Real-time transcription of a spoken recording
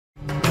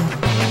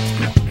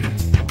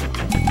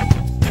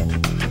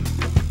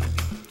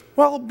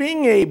Well,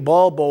 being a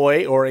ball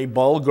boy or a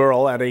ball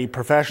girl at a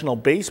professional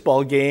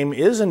baseball game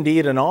is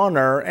indeed an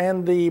honor,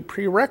 and the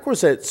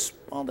prerequisites,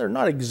 well, they're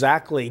not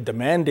exactly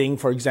demanding.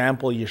 For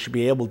example, you should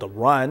be able to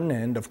run,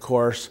 and of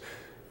course,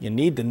 you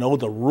need to know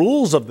the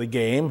rules of the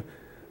game.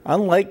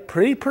 Unlike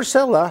pretty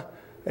Priscilla,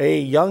 a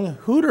young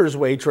Hooters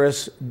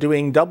waitress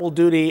doing double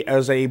duty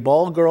as a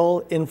ball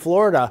girl in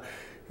Florida.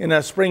 In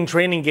a spring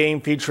training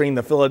game featuring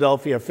the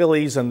Philadelphia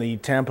Phillies and the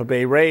Tampa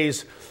Bay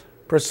Rays,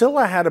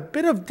 Priscilla had a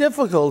bit of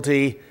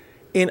difficulty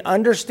in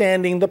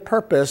understanding the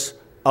purpose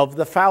of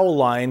the foul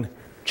line.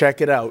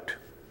 Check it out.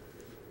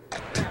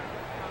 Well,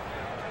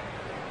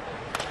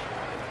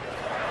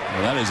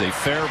 that is a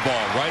fair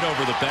ball right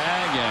over the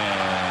bag,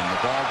 and the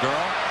ball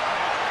girl,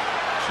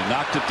 she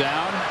knocked it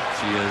down.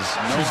 She has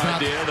no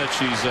idea that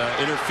she's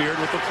interfered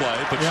with the play,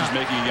 but she's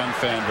making a young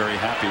fan very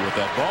happy with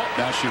that ball.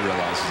 Now she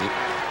realizes it.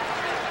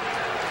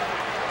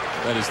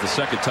 That is the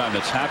second time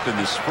that's happened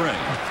this spring.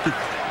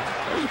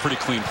 That was a pretty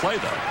clean play,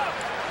 though.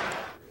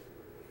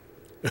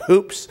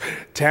 Oops.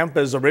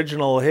 Tampa's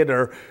original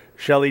hitter,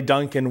 Shelley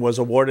Duncan, was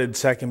awarded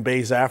second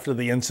base after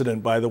the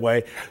incident, by the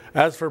way.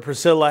 As for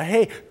Priscilla,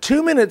 hey,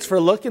 2 minutes for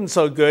looking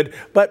so good,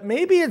 but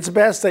maybe it's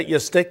best that you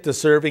stick to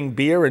serving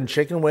beer and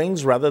chicken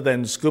wings rather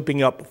than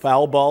scooping up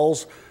foul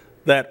balls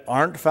that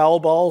aren't foul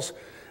balls.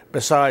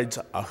 Besides,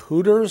 a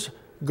Hooters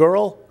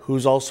girl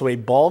who's also a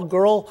ball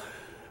girl?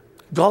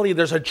 Golly,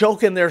 there's a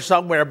joke in there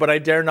somewhere, but I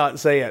dare not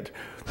say it.